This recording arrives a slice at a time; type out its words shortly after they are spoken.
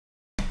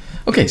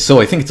Okay,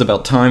 so I think it's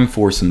about time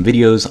for some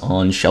videos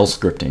on shell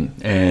scripting,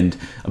 and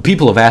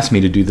people have asked me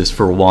to do this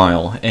for a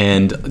while,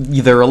 and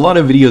there are a lot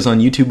of videos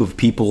on YouTube of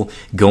people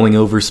going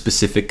over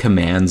specific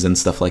commands and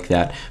stuff like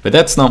that, but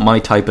that's not my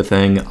type of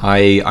thing.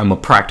 I'm a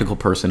practical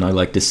person. I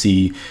like to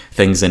see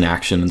things in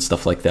action and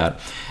stuff like that.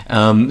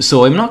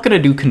 So I'm not going to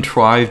do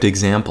contrived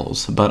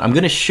examples, but I'm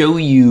going to show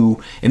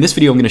you, in this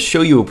video I'm going to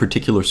show you a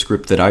particular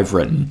script that I've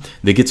written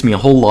that gets me a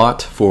whole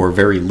lot for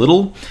very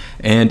little,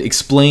 and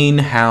explain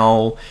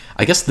how,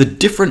 I guess, the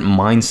different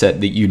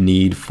mindset that you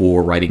need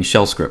for writing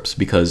shell scripts,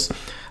 because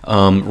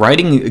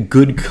writing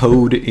good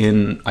code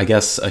in, I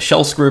guess, a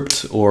shell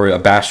script or a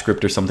bash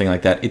script or something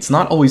like that, it's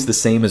not always the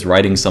same as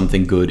writing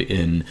something good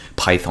in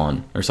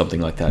Python or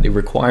something like that. It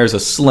requires a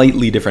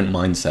slightly different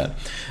mindset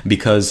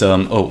because,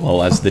 oh,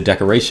 well, as the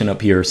decoration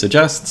up here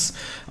suggests,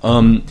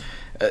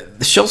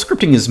 shell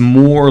scripting is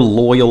more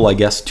loyal, I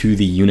guess, to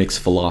the Unix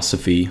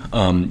philosophy.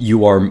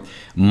 You are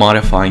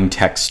modifying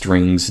text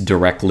strings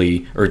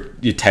directly, or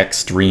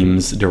text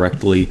streams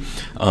directly.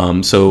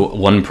 So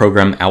one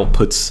program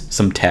outputs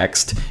some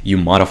text, you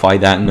modify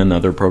that in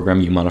another program,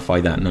 you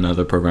modify that in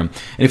another program.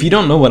 And if you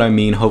don't know what I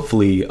mean,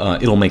 hopefully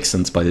it'll make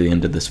sense by the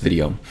end of this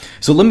video.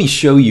 So let me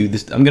show you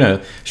this. I'm going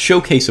to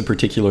showcase a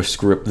particular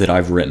script that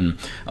I've written.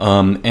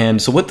 And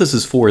so what this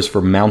is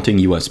for mounting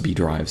USB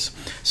drives.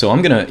 So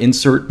I'm going to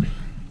insert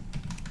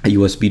a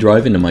USB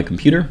drive into my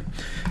computer.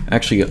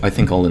 Actually, I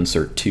think I'll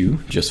insert two,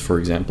 just for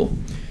example.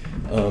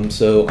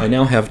 So I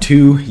now have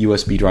two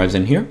USB drives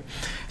in here.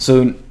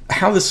 So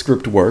how this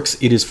script works,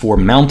 it is for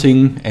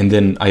mounting, and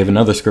then I have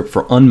another script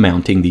for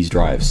unmounting these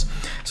drives.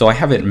 So I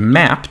have it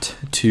mapped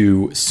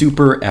to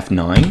super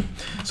F9.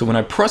 So when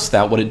I press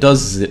that, what it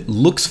does is it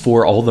looks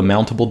for all the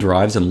mountable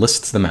drives and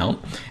lists them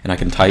out, and I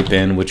can type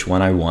in which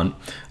one I want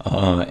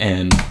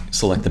and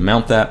select and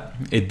mount that.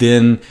 It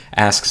then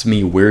asks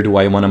me where do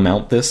I want to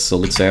mount this. So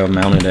let's say I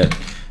mount it at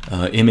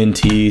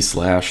mnt/USB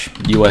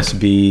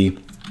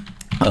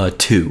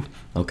 2.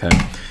 Okay,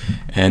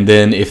 and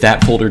then if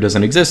that folder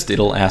doesn't exist,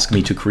 it'll ask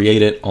me to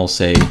create it. I'll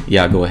say,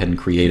 yeah, go ahead and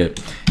create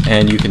it.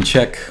 And you can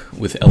check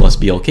with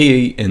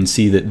lsblk and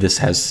see that this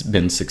has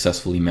been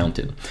successfully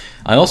mounted.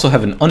 I also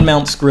have an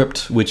unmount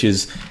script, which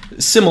is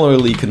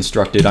similarly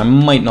constructed. I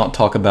might not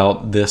talk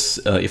about this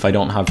if I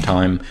don't have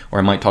time, or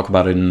I might talk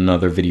about it in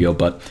another video,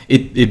 but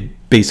it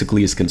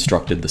basically is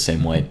constructed the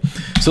same way.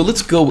 So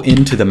let's go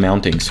into the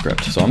mounting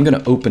script. So I'm going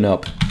to open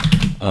up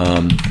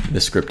the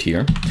script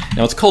here.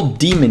 Now it's called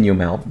dmenu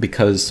mount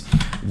because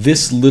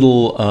this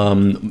little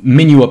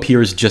menu up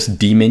here is just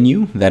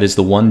dmenu. That is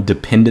the one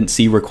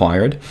dependency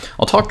required.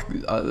 I'll talk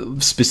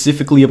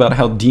specifically about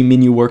how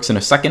dmenu works in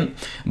a second,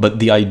 but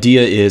the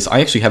idea is, I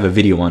actually have a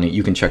video on it,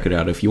 you can check it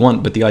out if you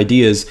want, but the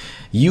idea is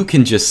you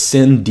can just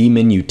send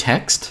dmenu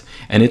text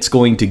and it's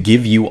going to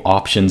give you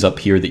options up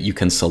here that you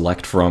can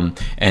select from,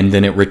 and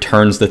then it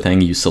returns the thing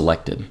you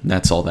selected.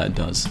 That's all that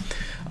does.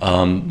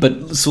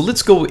 So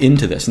let's go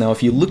into this. Now,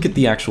 if you look at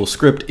the actual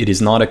script, it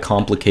is not a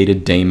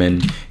complicated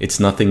daemon. It's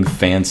nothing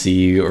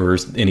fancy or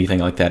anything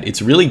like that. It's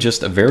really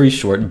just a very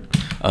short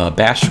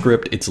bash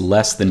script. It's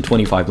less than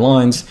 25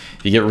 lines.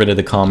 If you get rid of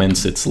the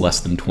comments, it's less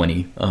than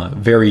 20.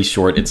 Very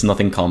short. It's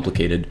nothing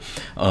complicated.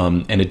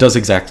 And it does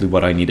exactly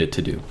what I need it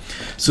to do.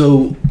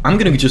 So I'm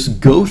going to just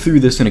go through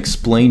this and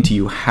explain to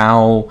you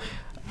how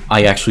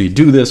I actually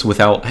do this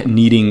without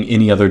needing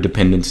any other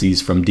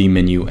dependencies from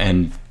dmenu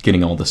and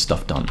getting all this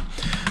stuff done.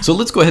 So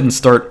let's go ahead and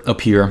start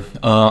up here.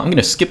 I'm going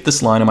to skip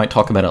this line. I might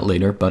talk about it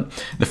later, but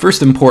the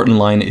first important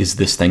line is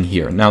this thing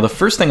here. Now, the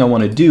first thing I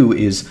want to do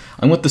is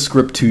I want the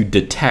script to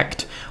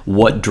detect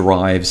what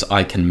drives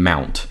I can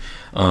mount.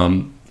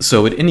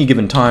 So at any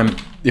given time,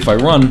 if I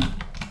run,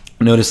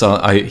 notice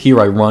here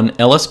I run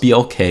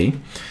lsblk.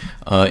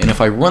 And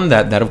if I run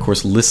that, that of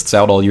course lists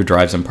out all your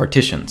drives and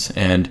partitions.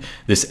 And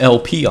this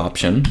LP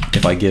option,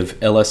 if I give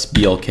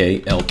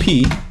lsblk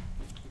LP,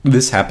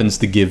 this happens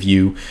to give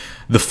you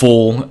the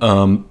full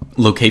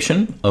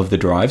location of the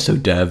drive. So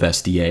dev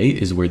SDA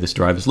is where this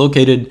drive is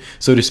located,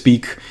 so to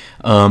speak.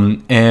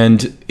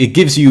 And it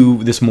gives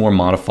you this more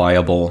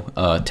modifiable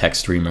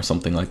text stream or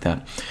something like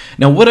that.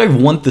 Now, what I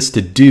want this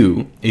to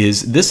do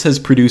is this has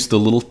produced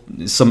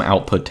some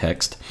output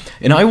text,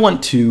 and I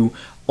want to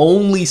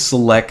only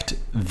select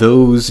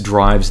those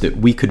drives that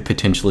we could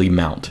potentially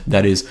mount.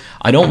 That is,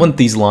 I don't want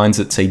these lines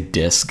that say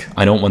disk.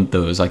 I don't want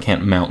those. I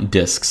can't mount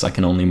disks. I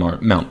can only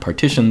mount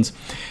partitions.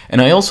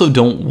 And I also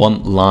don't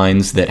want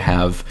lines that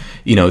have,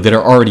 that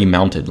are already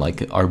mounted,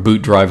 like our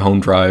boot drive, home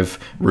drive,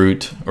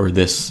 root, or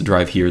this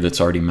drive here that's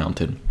already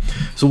mounted.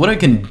 So what I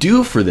can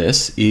do for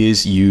this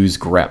is use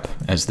grep,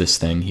 as this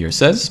thing here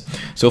says.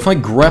 So if I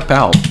grep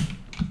out,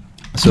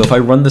 so if I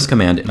run this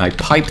command and I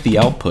pipe the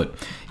output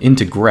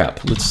into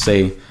grep, let's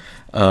say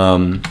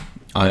I'm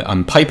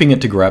piping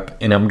it to grep,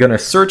 and I'm going to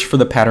search for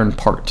the pattern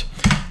part.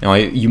 Now,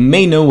 you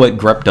may know what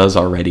grep does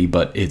already,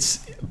 but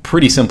it's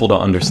pretty simple to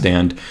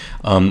understand.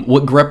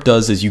 What grep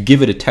does is you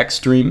give it a text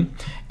stream,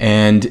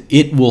 and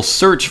it will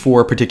search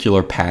for a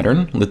particular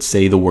pattern, let's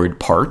say the word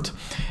part,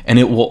 and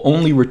it will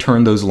only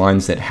return those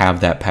lines that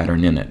have that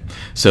pattern in it.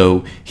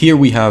 So here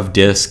we have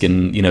disk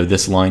and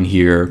this line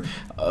here,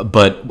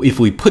 but if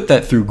we put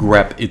that through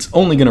grep, it's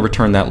only going to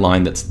return that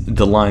line that's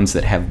the lines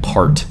that have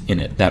part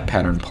in it, that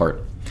pattern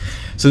part.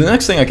 So the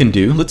next thing I can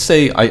do, let's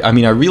say, I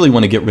really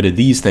want to get rid of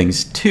these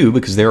things too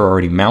because they're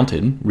already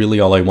mounted. Really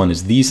all I want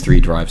is these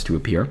 3 drives to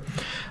appear.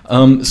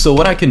 So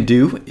what I can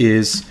do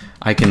is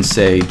I can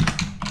say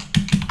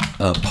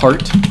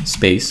part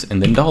space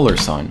and then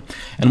 $.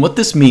 And what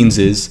this means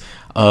is,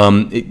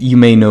 you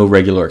may know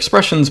regular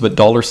expressions, but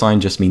 $sign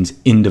just means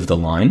end of the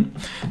line.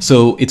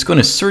 So it's going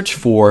to search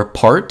for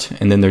part,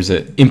 and then there's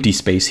an empty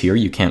space here.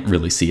 You can't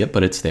really see it,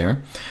 but it's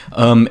there.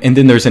 And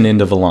then there's an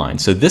end of a line.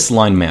 So this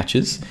line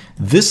matches,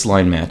 this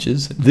line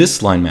matches,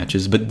 this line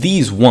matches, but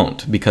these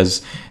won't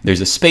because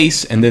there's a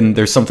space and then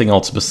there's something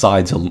else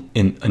besides an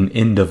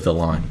end of the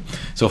line.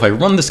 So if I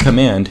run this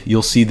command,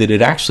 you'll see that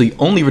it actually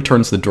only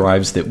returns the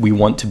drives that we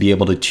want to be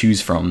able to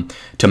choose from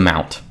to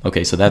mount.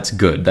 Okay, so that's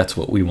good. That's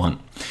what we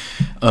want.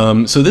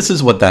 So this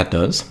is what that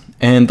does.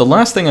 And the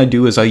last thing I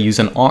do is I use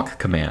an awk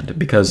command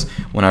because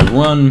when I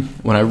run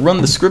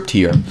the script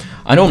here,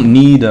 I don't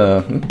need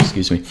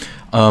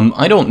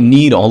I don't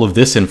need all of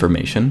this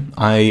information.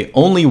 I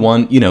only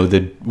want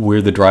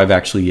where the drive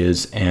actually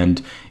is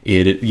and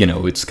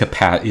its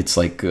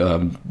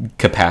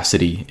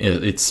capacity,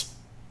 its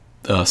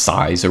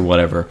size or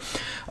whatever,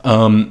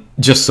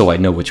 just so I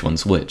know which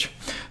one's which.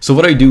 So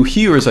what I do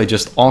here is I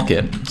just awk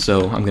it.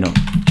 So I'm gonna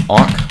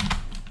awk.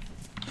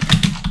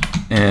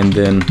 And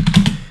then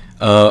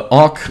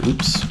awk,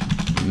 oops,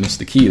 missed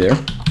the key there.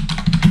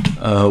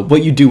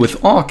 What you do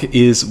with awk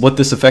is, what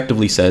this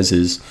effectively says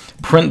is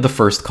print the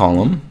first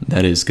column,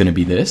 that is going to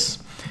be this,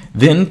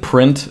 then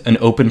print an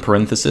open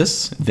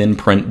parenthesis, then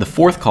print the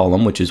 4th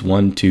column, which is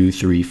 1, 2,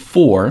 3,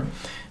 4,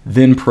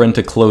 then print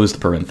a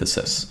closed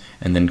parenthesis,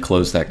 and then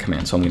close that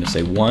command. So I'm going to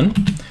say 1,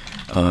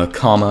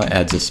 comma,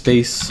 adds a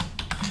space,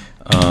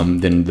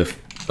 then the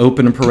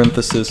open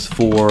parenthesis,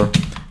 4,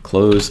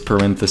 closed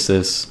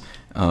parenthesis,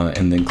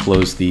 and then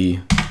close the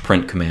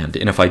print command.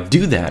 And if I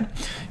do that,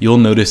 you'll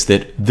notice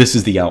that this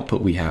is the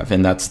output we have,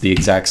 and that's the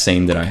exact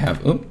same that I have.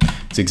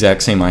 It's the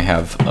exact same I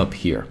have up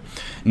here.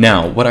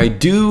 Now, what I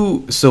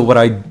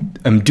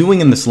am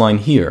doing in this line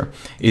here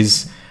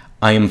is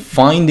I am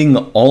finding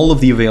all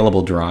of the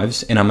available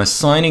drives, and I'm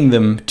assigning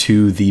them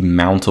to the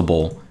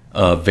mountable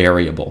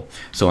variable.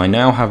 So I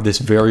now have this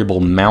variable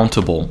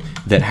mountable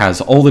that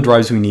has all the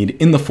drives we need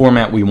in the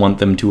format we want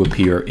them to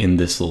appear in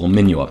this little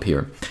menu up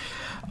here.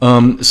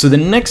 So the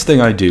next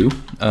thing I do,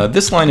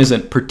 this line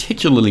isn't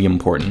particularly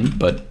important,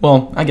 but,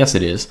 well, I guess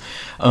it is.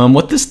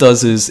 What this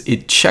does is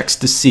it checks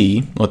to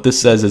see, what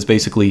this says is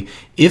basically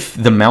if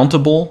the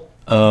mountable,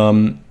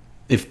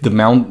 if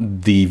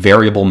the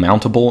variable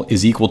mountable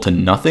is equal to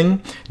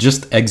nothing,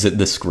 just exit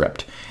the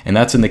script. And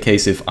that's in the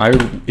case if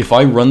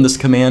I run this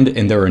command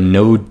and there are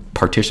no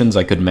partitions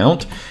I could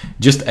mount,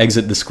 just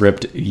exit the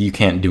script, you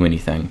can't do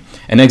anything.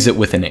 And exit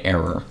with an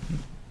error.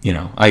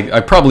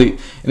 I probably,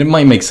 and it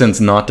might make sense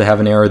not to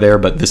have an error there,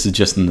 but this is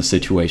just in the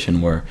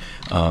situation where,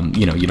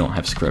 you don't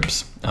have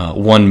scripts.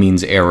 1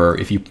 means error.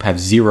 If you have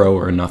 0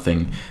 or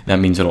nothing, that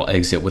means it'll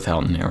exit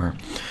without an error.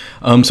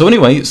 So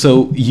anyway,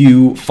 so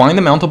you find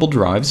the mountable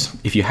drives.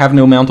 If you have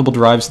no mountable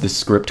drives, the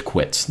script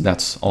quits.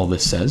 That's all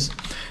this says.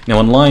 Now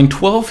on line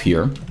 12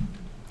 here,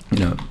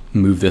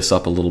 move this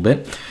up a little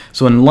bit.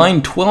 So in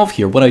line 12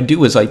 here, what I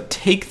do is I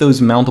take those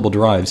mountable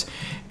drives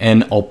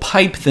and I'll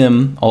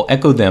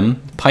echo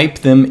them, pipe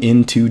them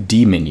into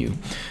dmenu.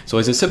 So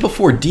as I said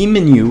before,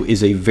 dmenu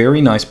is a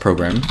very nice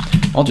program.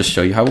 I'll just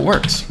show you how it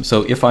works.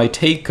 So if I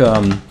take,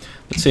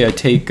 let's say I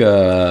take,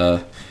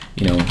 I'll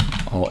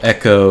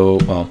echo,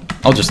 well,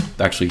 I'll just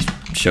actually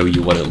show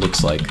you what it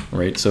looks like,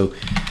 right? So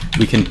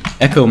we can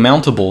echo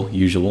mountable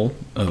usual.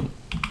 Oh,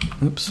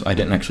 oops, I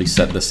didn't actually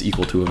set this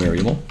equal to a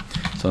variable.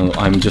 So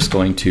I'm just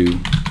going to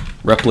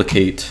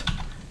replicate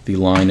the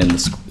line in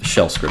the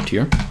shell script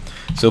here.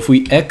 So if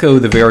we echo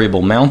the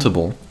variable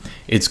mountable,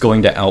 it's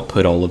going to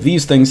output all of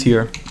these things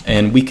here,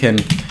 and we can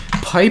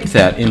pipe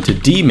that into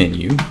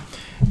dmenu.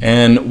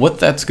 And what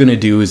that's going to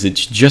do is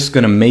it's just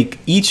going to make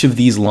each of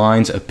these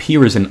lines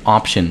appear as an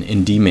option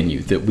in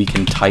dmenu that we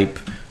can type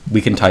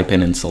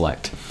in and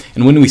select.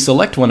 And when we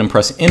select one and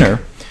press enter,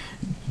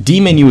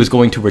 dmenu is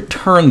going to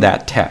return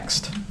that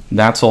text.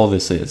 That's all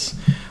this is.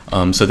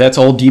 So that's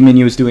all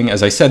dmenu is doing.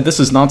 As I said, this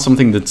is not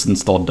something that's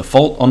installed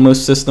default on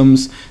most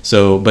systems,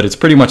 but it's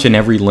pretty much in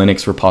every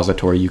Linux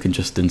repository. You can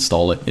just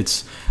install it.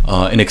 It's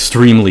an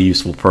extremely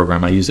useful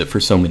program. I use it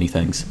for so many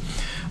things.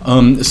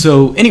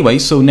 So anyway,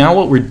 so now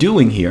what we're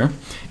doing here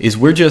is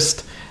we're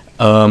just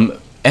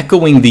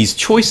echoing these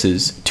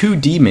choices to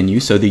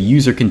dmenu so the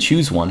user can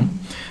choose one.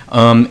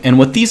 And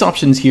what these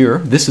options here,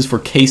 this is for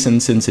case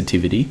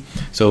insensitivity.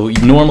 So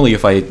normally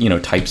if I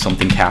type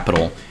something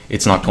capital,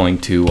 it's not going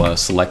to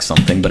select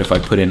something, but if I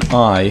put in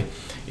I,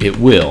 it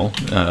will.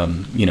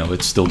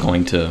 It's still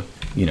going to,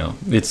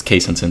 it's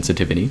case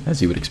insensitivity,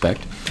 as you would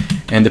expect.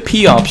 And the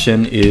P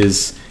option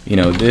is you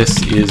know,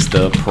 this is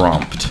the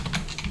prompt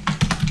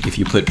if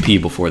you put P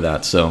before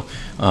that. So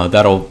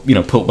that'll, you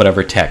know, put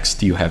whatever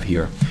text you have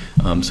here.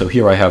 So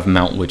here I have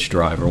mount which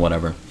drive or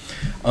whatever.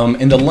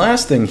 And the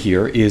last thing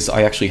here is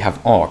I actually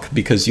have awk,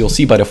 because you'll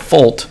see by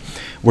default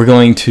we're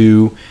going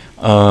to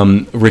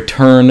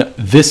return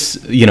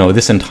this, you know,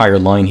 this entire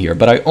line here.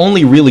 But I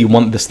only really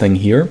want this thing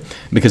here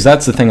because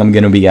that's the thing I'm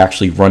going to be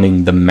actually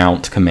running the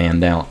mount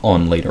command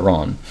on later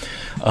on.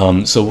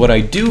 So what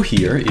I do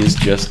here is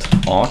just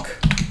awk,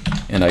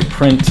 and I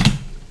print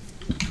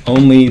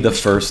only the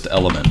first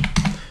element.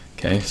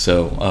 Okay,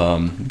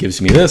 so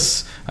gives me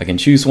this. I can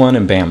choose one,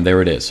 and bam,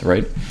 there it is,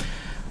 right?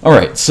 All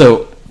right,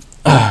 so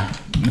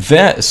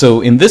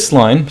so in this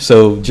line,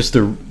 so just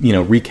to, you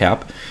know,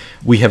 recap,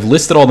 we have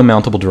listed all the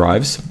mountable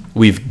drives.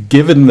 We've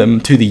given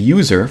them to the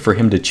user for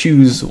him to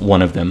choose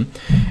one of them,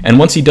 and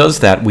once he does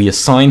that, we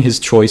assign his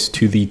choice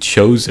to the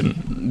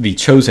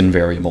chosen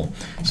variable.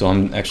 So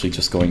I'm actually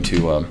just going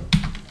to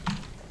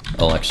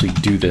I'll actually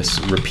do this,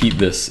 repeat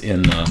this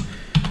in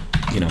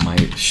you know, my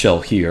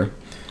shell here.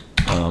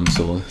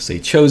 So we'll say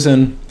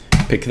chosen,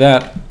 pick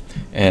that,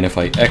 and if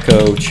I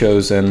echo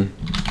chosen,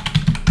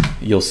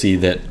 you'll see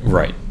that,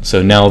 right.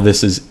 So now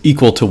this is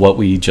equal to what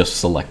we just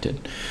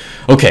selected.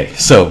 Okay,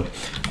 so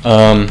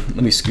let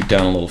me scoot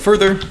down a little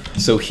further.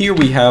 So here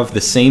we have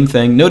the same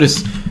thing.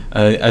 Notice,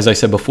 as I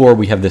said before,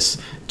 we have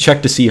this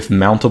check to see if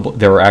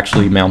there are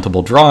actually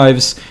mountable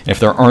drives, and if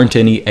there aren't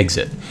any,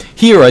 exit.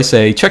 Here I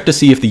say check to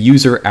see if the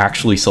user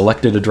actually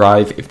selected a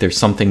drive, if there's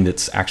something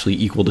that's actually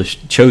equal to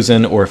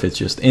chosen, or if it's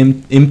just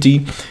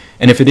empty.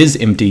 And if it is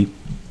empty,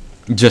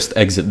 just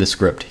exit the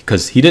script,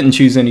 because he didn't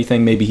choose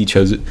anything. Maybe he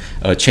chose it,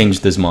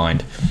 changed his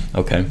mind.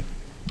 Okay,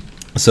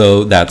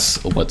 so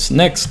that's what's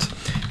next.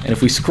 And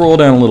if we scroll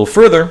down a little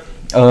further,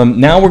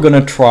 now we're going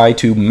to try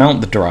to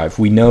mount the drive.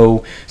 We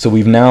know, so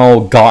we've now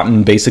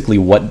gotten basically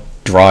what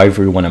drive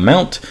we want to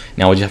mount.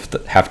 Now we just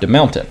have to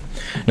mount it.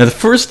 Now the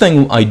first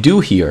thing I do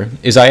here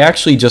is I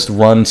actually just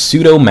run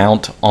sudo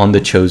mount on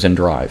the chosen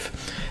drive.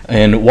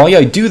 And why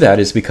I do that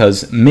is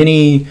because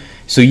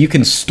so you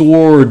can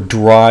store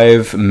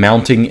drive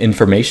mounting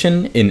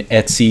information in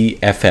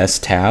etc fs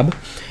tab,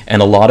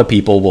 and a lot of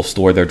people will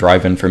store their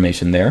drive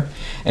information there.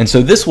 And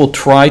so this will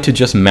try to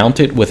just mount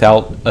it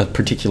without a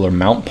particular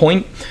mount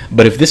point,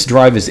 but if this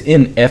drive is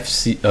in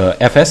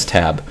fs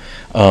tab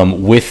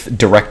with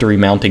directory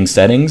mounting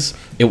settings,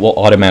 it will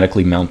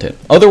automatically mount it.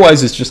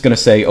 Otherwise it's just going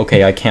to say,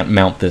 okay, I can't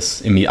mount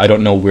this, I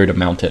don't know where to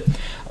mount it.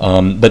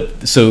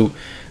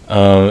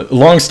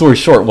 Long story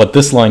short, what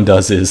this line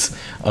does is,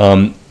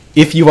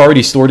 if you've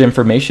already stored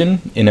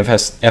information in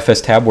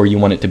FS tab where you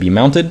want it to be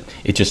mounted,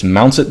 it just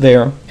mounts it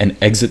there and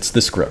exits the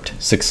script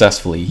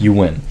successfully. You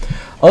win.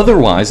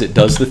 Otherwise, it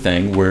does the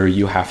thing where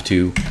you have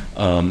to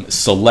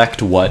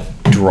select what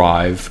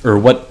drive or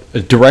what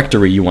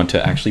directory you want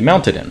to actually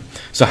mount it in.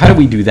 So how do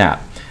we do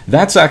that?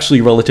 That's actually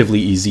relatively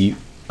easy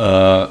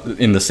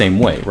in the same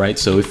way, right?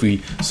 So if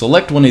we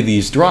select one of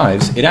these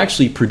drives, it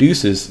actually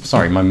produces,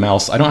 sorry, my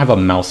mouse, I don't have a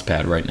mouse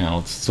pad right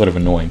now. It's sort of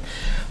annoying.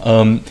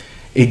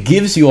 It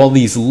gives you all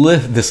these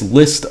this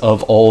list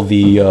of all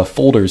the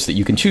folders that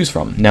you can choose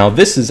from. Now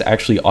this is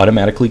actually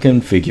automatically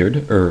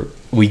configured, or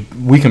we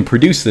can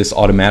produce this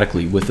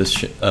automatically with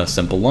this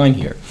simple line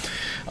here.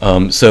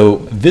 So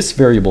this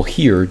variable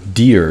here,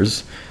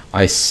 deers,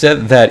 I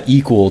set that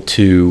equal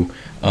to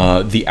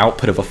the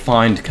output of a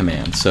find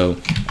command. So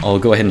I'll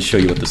go ahead and show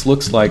you what this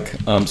looks like.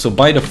 So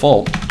by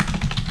default,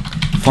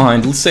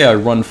 find, let's say I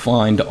run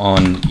find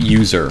on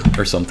user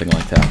or something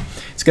like that.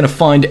 It's going to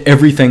find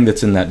everything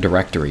that's in that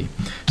directory.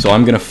 So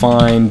I'm going to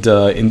find,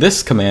 in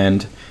this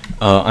command,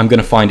 I'm going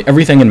to find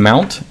everything in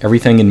mount,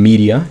 everything in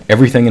media,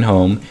 everything in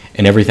home,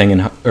 and everything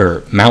in,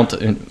 MNT,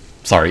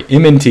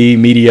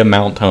 media,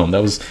 mount, home.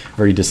 That was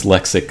very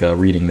dyslexic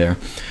reading there.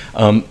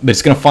 But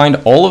it's going to find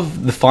all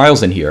of the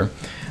files in here.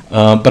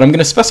 But I'm going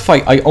to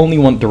specify I only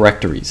want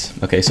directories.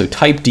 Okay, so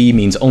type D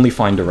means only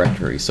find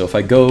directories. So if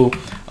I go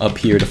up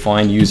here to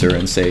find user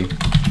and say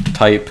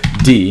type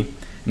D,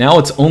 now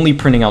it's only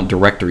printing out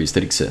directories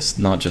that exist,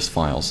 not just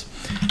files.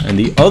 And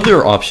the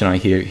other option I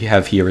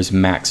have here is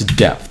max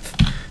depth.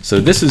 So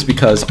this is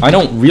because I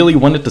don't really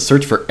want it to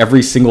search for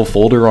every single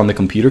folder on the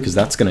computer, because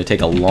that's going to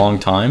take a long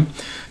time.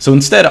 So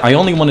instead, I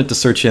only want it to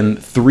search in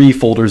 3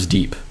 folders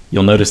deep.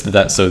 You'll notice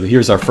so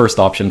here's our first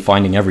option,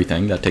 finding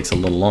everything. That takes a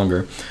little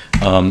longer.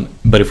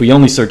 But if we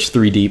only search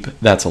 3 deep,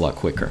 that's a lot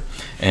quicker.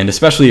 And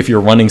especially if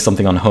you're running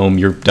something on home,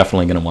 you're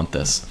definitely going to want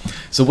this.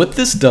 So what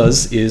this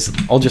does is,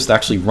 I'll just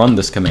actually run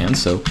this command.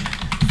 So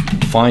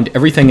find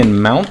everything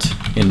in mount,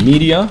 in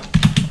media,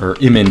 or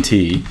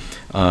MNT,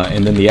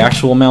 and then the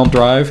actual mount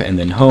drive, and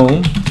then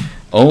home,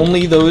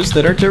 only those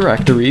that are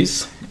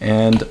directories,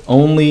 and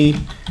only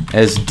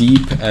as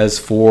deep as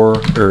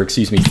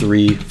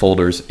 3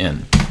 folders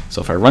in.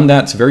 So if I run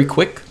that, it's very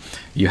quick.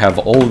 You have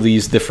all of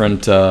these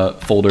different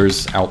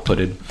folders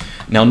outputted.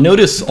 Now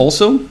notice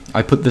also,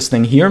 I put this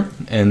thing here,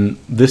 and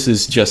this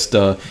is just,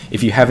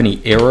 if you have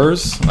any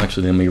errors,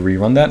 actually let me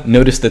rerun that.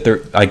 Notice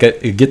that I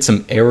get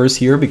some errors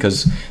here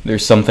because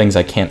there's some things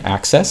I can't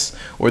access,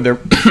 or there,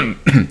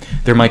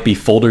 there might be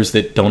folders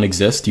that don't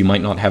exist. You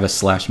might not have a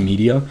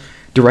 /media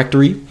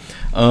directory.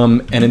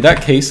 And in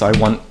that case, I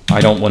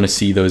don't want to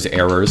see those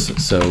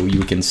errors, so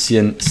you can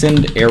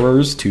send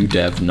errors to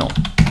dev null.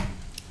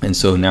 And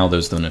so now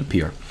those don't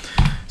appear.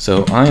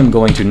 So I am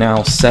going to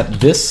now set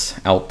this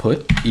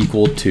output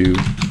equal to,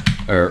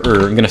 or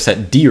I'm going to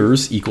set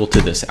deers equal to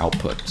this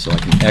output. So I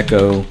can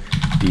echo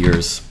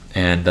deers,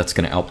 and that's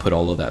going to output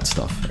all of that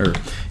stuff.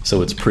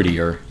 So it's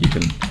prettier. You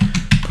can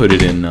put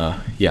it in,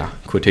 yeah,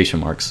 quotation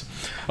marks.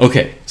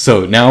 Okay,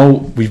 so now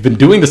we've been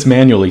doing this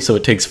manually, so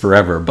it takes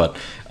forever, but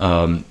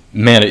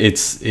man,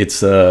 it's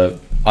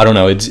I don't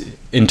know, it's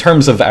in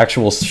terms of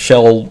actual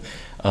shell,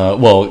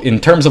 well, in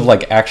terms of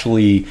like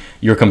actually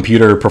your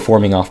computer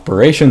performing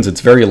operations,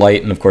 it's very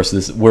light, and of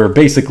course we're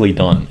basically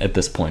done at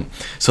this point.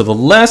 So the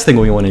last thing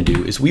we want to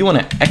do is we want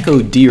to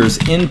echo deers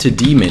into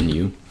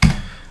dmenu,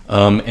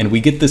 and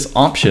we get this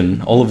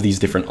option, all of these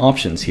different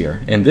options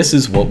here, and this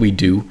is what we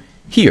do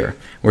here.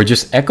 We're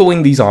just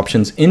echoing these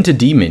options into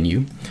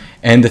dmenu,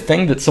 and the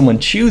thing that someone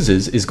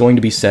chooses is going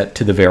to be set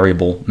to the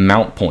variable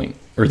mount point,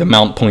 or the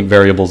mount point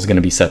variable is going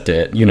to be set to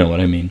it. You know what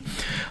I mean.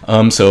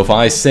 So if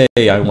I say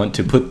I want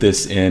to put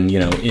this in, you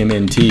know,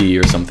 mnt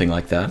or something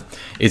like that,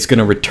 it's going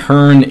to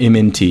return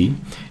mnt,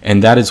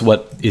 and that is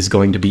what is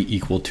going to be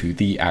equal to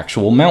the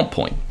actual mount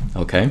point.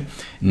 Okay.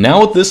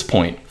 Now at this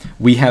point,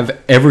 we have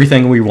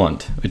everything we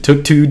want. It took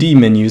 2D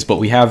menus, but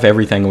we have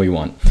everything we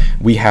want.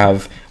 We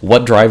have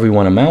what drive we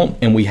want to mount,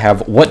 and we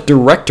have what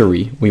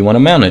directory we want to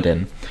mount it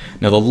in.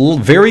 Now the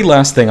very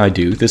last thing I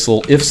do, this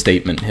little if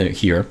statement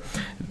here,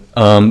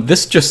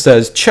 this just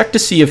says check to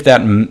see if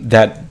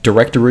that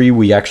directory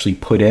we actually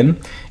put in,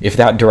 if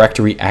that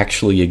directory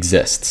actually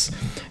exists.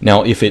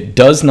 Now if it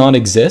does not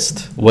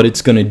exist, what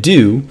it's going to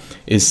do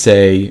is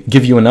say,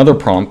 give you another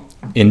prompt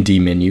in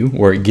dmenu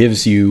where it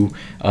gives you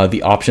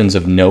the options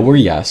of no or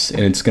yes,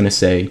 and it's going to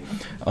say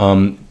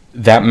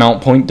that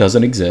mount point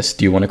doesn't exist,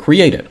 do you want to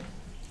create it?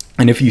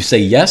 And if you say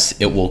yes,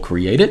 it will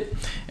create it,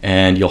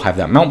 and you'll have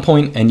that mount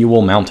point, and you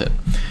will mount it.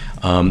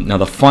 Now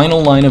the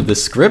final line of the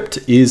script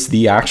is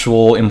the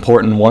actual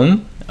important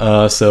one.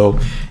 So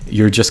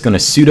you're just going to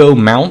sudo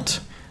mount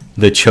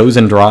the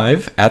chosen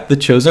drive at the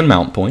chosen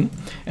mount point.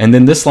 And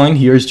then this line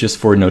here is just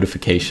for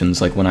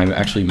notifications, like when I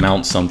actually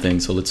mount something.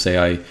 So let's say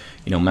I,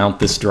 mount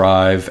this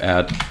drive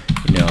at,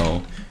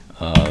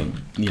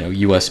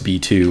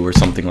 USB 2 or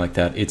something like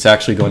that. It's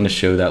actually going to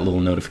show that little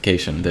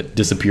notification that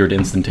disappeared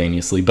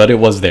instantaneously, but it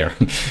was there.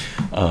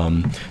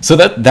 So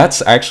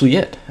that's actually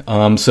it.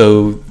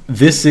 So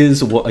this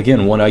is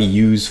again what I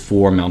use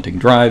for mounting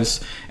drives.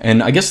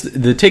 And I guess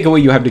the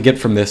takeaway you have to get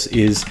from this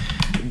is,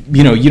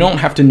 you don't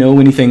have to know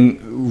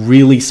anything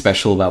really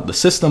special about the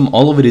system.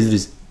 All of it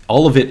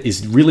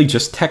is really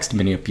just text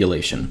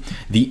manipulation.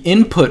 The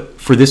input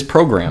for this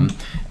program,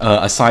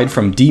 aside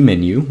from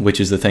dmenu, which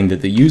is the thing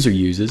that the user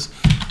uses,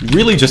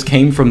 really just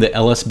came from the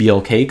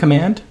lsblk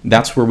command.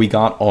 That's where we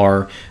got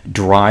our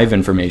drive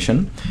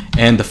information.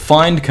 And the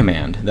find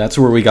command, that's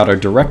where we got our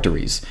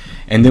directories.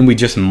 And then we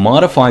just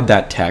modified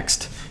that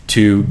text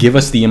to give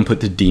us the input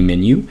to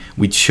dmenu.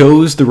 We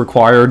chose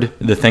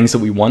the things that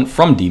we want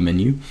from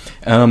dmenu,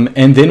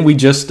 and then we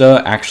just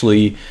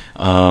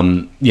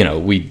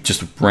we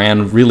just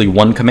ran really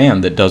one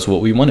command that does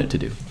what we want it to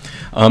do.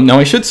 Now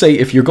I should say,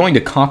 if you're going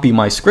to copy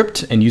my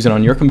script and use it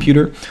on your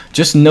computer,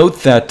 just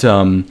note that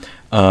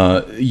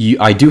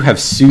I do have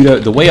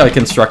sudo. The way I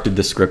constructed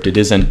the script, it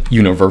isn't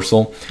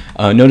universal.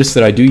 Notice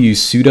that I do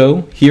use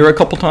sudo here a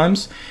couple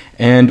times.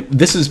 And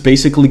this is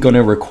basically going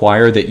to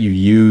require that you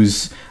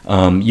use,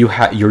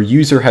 your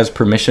user has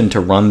permission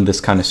to run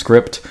this kind of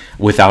script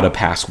without a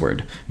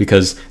password,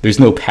 because there's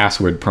no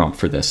password prompt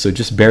for this. So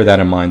just bear that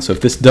in mind. So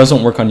if this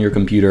doesn't work on your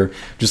computer,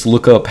 just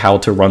look up how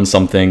to run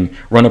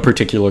a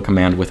particular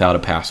command without a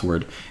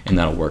password, and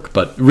that'll work.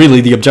 But really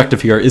the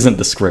objective here isn't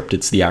the script,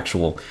 it's the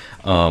actual,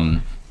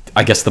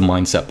 I guess, the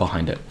mindset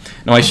behind it.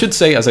 Now I should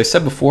say, as I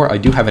said before, I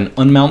do have an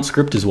unmount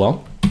script as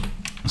well.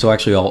 So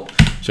actually I'll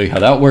show you how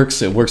that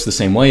works. It works the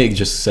same way. It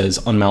just says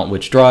unmount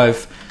which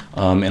drive,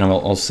 and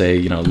I'll say,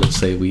 let's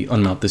say we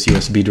unmount this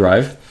USB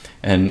drive,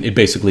 and it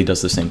basically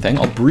does the same thing.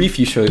 I'll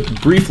briefly show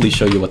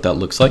you what that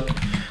looks like,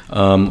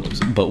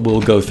 but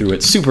we'll go through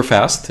it super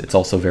fast. It's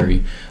also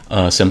very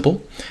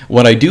simple.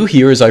 What I do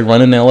here is I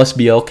run an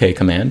lsblk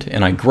command,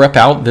 and I grep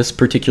out this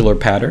particular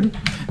pattern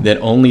that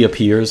only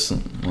appears,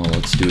 well,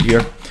 let's do it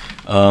here.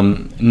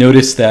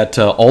 Notice that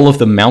all of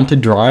the mounted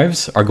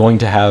drives are going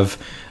to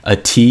have a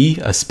T,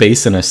 a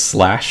space, and a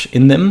slash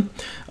in them,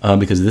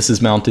 because this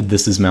is mounted,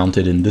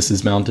 and this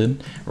is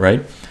mounted,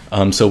 right?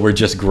 So we're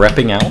just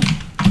grepping out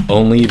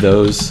only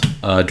those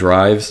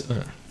drives.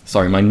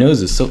 Sorry, my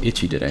nose is so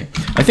itchy today.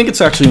 I think it's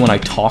actually when I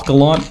talk a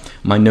lot,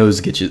 my nose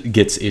gets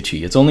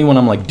itchy. It's only when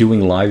I'm like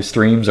doing live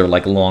streams or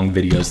like long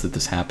videos that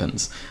this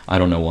happens. I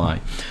don't know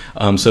why.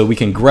 So we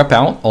can grep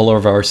out all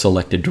of our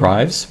selected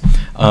drives.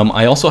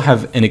 I also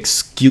have an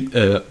exclusion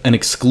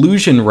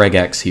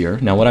regex here.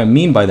 Now what I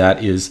mean by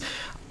that is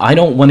I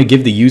don't want to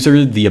give the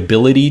user the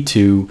ability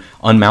to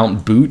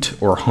unmount boot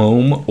or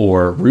home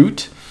or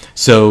root.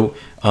 So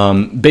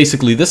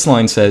basically this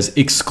line says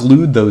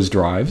exclude those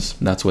drives.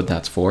 That's what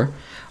that's for.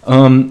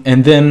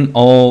 And then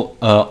I'll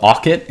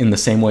awk it in the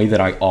same way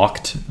that I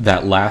awked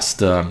that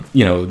last,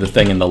 you know, the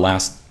thing in the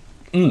last,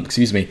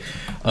 excuse me,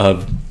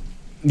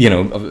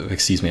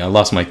 excuse me, I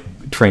lost my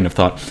train of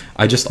thought.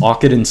 I just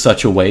awk it in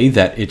such a way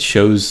that it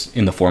shows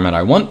in the format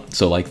I want.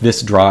 So like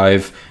this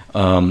drive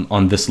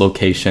on this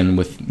location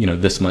with, you know,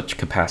 this much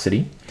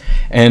capacity.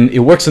 And it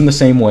works in the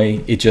same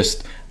way. It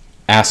just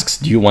asks,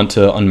 do you want to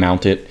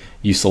unmount it?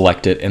 You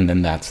select it, and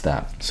then that's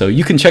that. So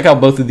you can check out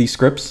both of these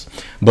scripts.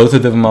 Both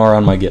of them are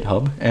on my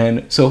GitHub.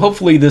 And so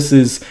hopefully this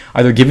is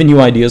either giving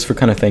you ideas for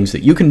kind of things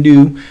that you can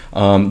do.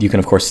 You can,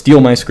 of course, steal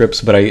my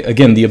scripts. But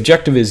again, the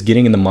objective is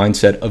getting in the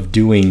mindset of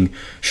doing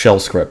shell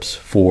scripts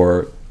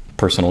for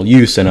personal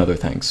use and other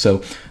things. So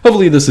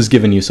hopefully this has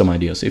given you some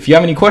ideas. If you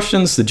have any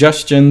questions,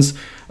 suggestions,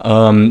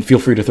 feel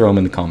free to throw them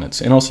in the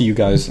comments. And I'll see you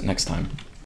guys next time.